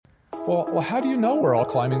Well, how do you know we're all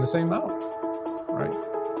climbing the same mountain, right?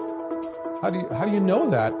 How do you know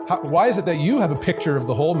that? Why is it that you have a picture of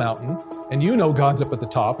the whole mountain and you know God's up at the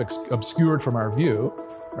top, obscured from our view,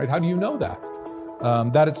 right? How do you know that?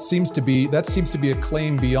 That seems to be a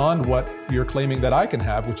claim beyond what you're claiming that I can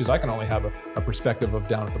have, which is I can only have a perspective of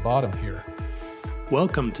down at the bottom here.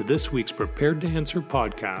 Welcome to this week's Prepared to Answer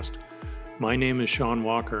podcast. My name is Sean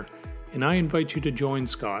Walker, and I invite you to join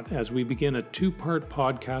Scott as we begin a two-part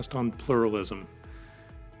podcast on pluralism.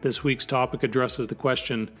 This week's topic addresses the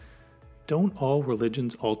question, don't all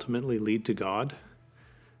religions ultimately lead to God?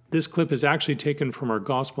 This clip is actually taken from our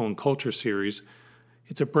Gospel and Culture series.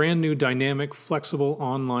 It's a brand new, dynamic, flexible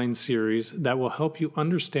online series that will help you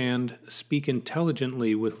understand, speak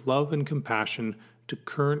intelligently with love and compassion to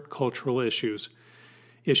current cultural issues.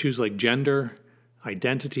 Issues like gender,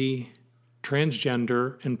 identity,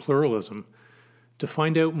 transgender, and pluralism. To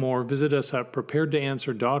find out more, visit us at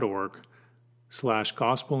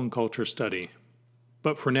preparedtoanswer.org/gospel and culture study.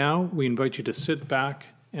 But for now, we invite you to sit back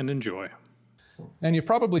and enjoy. And you've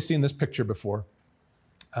probably seen this picture before.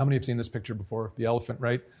 How many have seen this picture before? The elephant,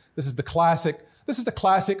 right? This is the classic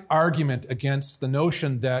argument against the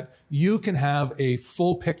notion that you can have a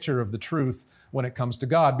full picture of the truth when it comes to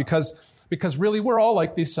God, because really we're all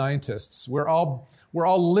like these scientists. We're all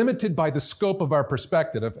limited by the scope of our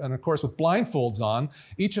perspective. And of course, with blindfolds on,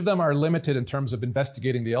 each of them are limited in terms of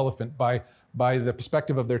investigating the elephant by the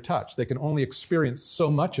perspective of their touch. They can only experience so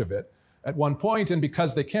much of it at one point, and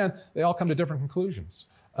because they can, they all come to different conclusions.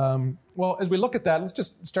 Well, as we look at that, let's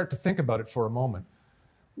just start to think about it for a moment.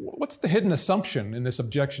 What's the hidden assumption in this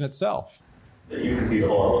objection itself? That you can see the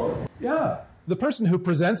whole elephant. Yeah. The person who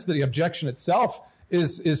presents the objection itself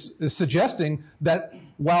is suggesting that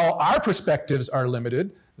while our perspectives are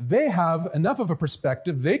limited, they have enough of a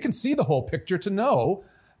perspective, they can see the whole picture to know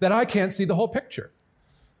that I can't see the whole picture.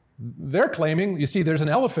 They're claiming, you see, there's an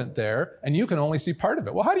elephant there, and you can only see part of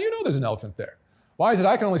it. Well, how do you know there's an elephant there? Why is it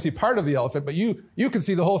I can only see part of the elephant, but you can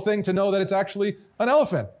see the whole thing to know that it's actually an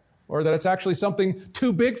elephant, or that it's actually something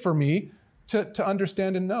too big for me to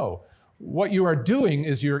understand and know? What you are doing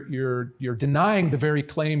is you're denying the very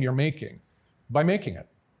claim you're making by making it.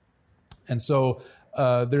 And so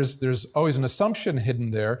there's always an assumption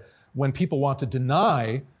hidden there when people want to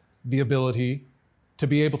deny the ability to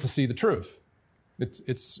be able to see the truth.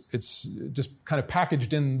 It's just kind of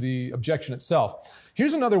packaged in the objection itself.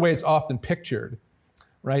 Here's another way it's often pictured,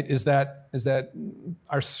 right, is that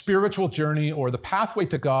our spiritual journey or the pathway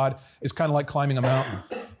to God is kind of like climbing a mountain,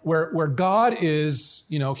 where God is,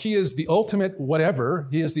 he is the ultimate whatever,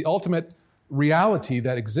 he is the ultimate reality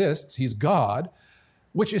that exists, he's God,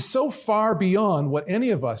 which is so far beyond what any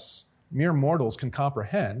of us mere mortals can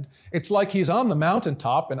comprehend. It's like he's on the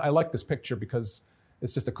mountaintop, and I like this picture because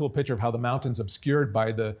it's just a cool picture of how the mountain's obscured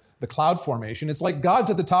by the cloud formation. It's like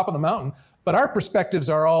God's at the top of the mountain, but our perspectives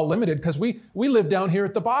are all limited because we live down here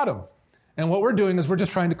at the bottom. And what we're doing is we're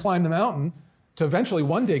just trying to climb the mountain to eventually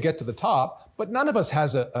one day get to the top, but none of us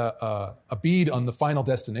has a bead on the final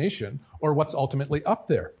destination or what's ultimately up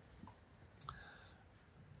there.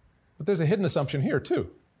 But there's a hidden assumption here too.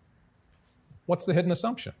 What's the hidden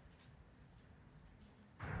assumption?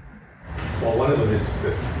 Well, one of them is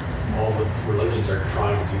that all the religions are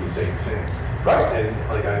trying to do the same thing. Right. And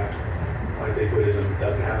I'd say Buddhism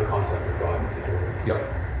doesn't have a concept of God particularly.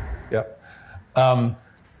 Yep.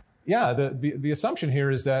 The assumption here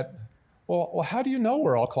is that, well, how do you know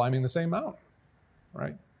we're all climbing the same mountain,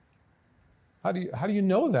 right? How do you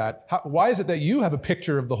know that? Why is it that you have a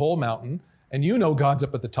picture of the whole mountain and you know God's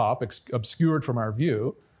up at the top, obscured from our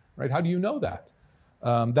view, right? How do you know that?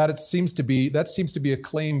 That seems to be a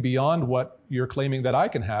claim beyond what you're claiming that I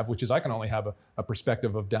can have, which is I can only have a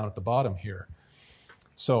perspective of down at the bottom here.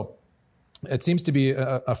 So it seems to be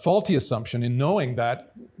a faulty assumption in knowing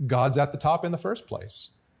that God's at the top in the first place.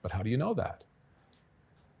 But how do you know that?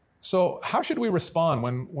 So how should we respond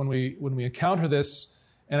when we encounter this?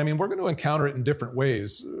 And I mean, we're going to encounter it in different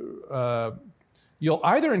ways. You'll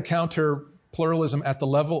either encounter pluralism at the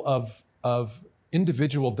level of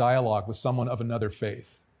individual dialogue with someone of another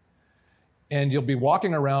faith. And you'll be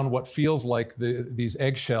walking around what feels like these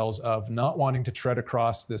eggshells of not wanting to tread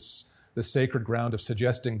across this sacred ground of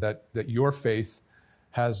suggesting that your faith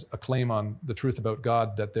has a claim on the truth about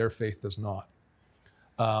God that their faith does not.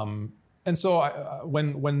 And so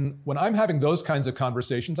when I'm having those kinds of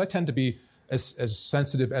conversations, I tend to be as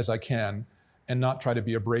sensitive as I can and not try to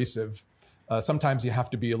be abrasive. Sometimes you have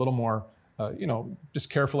to be a little more just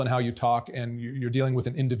careful in how you talk, and you're dealing with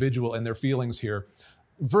an individual and their feelings here,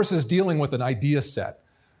 versus dealing with an idea set.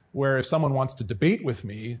 where if someone wants to debate with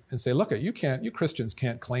me and say, look, you Christians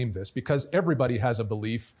can't claim this because everybody has a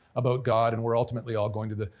belief about God and we're ultimately all going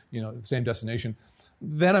to the same destination,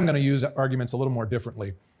 then I'm going to use arguments a little more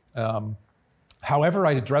differently. However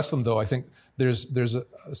I address them, though, I think there's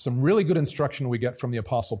some really good instruction we get from the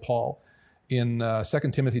Apostle Paul in 2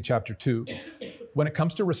 Timothy chapter 2 when it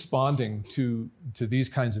comes to responding to these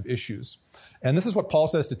kinds of issues. And this is what Paul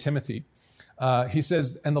says to Timothy. He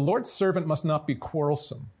says, "And the Lord's servant must not be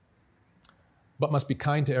quarrelsome, but must be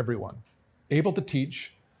kind to everyone, able to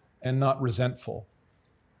teach and not resentful.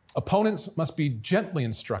 Opponents must be gently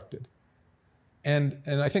instructed." And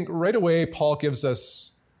I think right away, Paul gives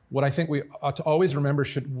us what I think we ought to always remember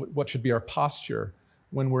what should be our posture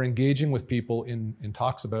when we're engaging with people in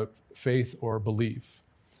talks about faith or belief.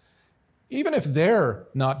 Even if they're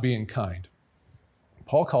not being kind,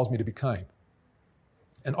 Paul calls me to be kind.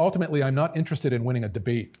 And ultimately, I'm not interested in winning a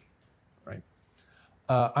debate, right?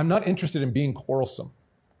 I'm not interested in being quarrelsome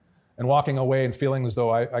and walking away and feeling as though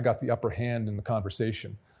I got the upper hand in the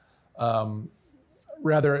conversation.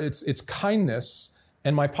 Rather, it's kindness,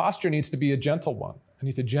 and my posture needs to be a gentle one. I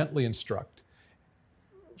need to gently instruct.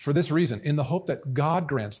 For this reason, in the hope that God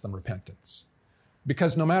grants them repentance.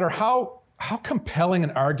 Because no matter how compelling an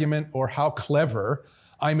argument or how clever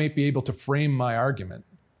I may be able to frame my argument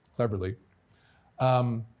cleverly,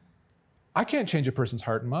 I can't change a person's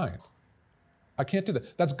heart and mind. I can't do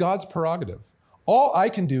that. That's God's prerogative. All I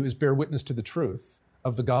can do is bear witness to the truth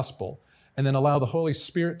of the gospel and then allow the Holy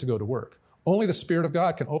Spirit to go to work. Only the Spirit of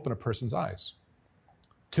God can open a person's eyes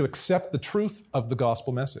to accept the truth of the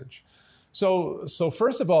gospel message. So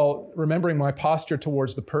first of all, remembering my posture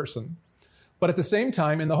towards the person, but at the same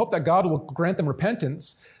time, in the hope that God will grant them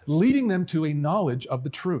repentance, leading them to a knowledge of the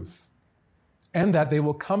truth, and that they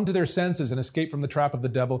will come to their senses and escape from the trap of the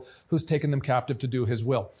devil who's taken them captive to do his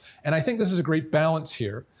will. And I think this is a great balance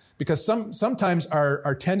here, because sometimes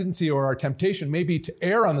our tendency or our temptation may be to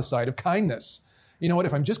err on the side of kindness. You know what,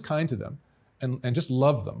 if I'm just kind to them and just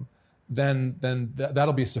love them, then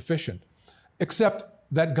that'll be sufficient. Except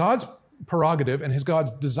that God's prerogative and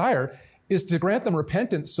God's desire is to grant them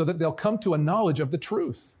repentance so that they'll come to a knowledge of the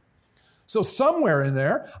truth. So somewhere in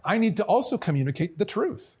there, I need to also communicate the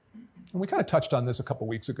truth. And we kind of touched on this a couple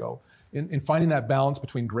weeks ago in finding that balance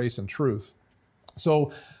between grace and truth.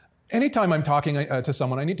 So anytime I'm talking to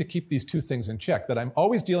someone, I need to keep these two things in check, that I'm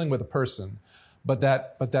always dealing with a person, but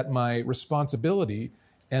that my responsibility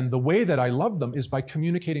and the way that I love them is by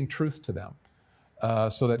communicating truth to them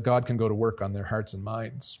so that God can go to work on their hearts and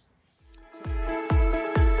minds.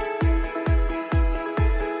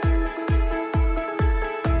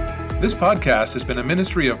 This podcast has been a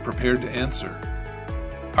ministry of Prepared to Answer.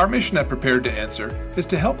 Our mission at Prepared to Answer is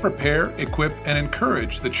to help prepare, equip, and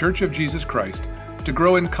encourage the Church of Jesus Christ to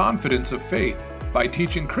grow in confidence of faith by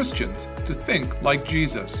teaching Christians to think like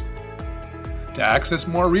Jesus. To access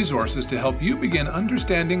more resources to help you begin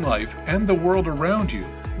understanding life and the world around you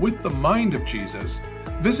with the mind of Jesus,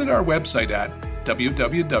 visit our website at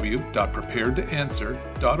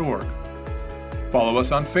www.preparedtoanswer.org. Follow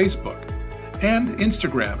us on Facebook and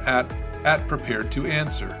Instagram at Prepared to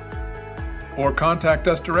Answer. Or contact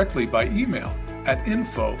us directly by email at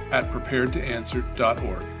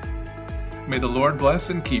info@preparedtoanswer.org. May the Lord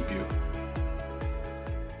bless and keep you.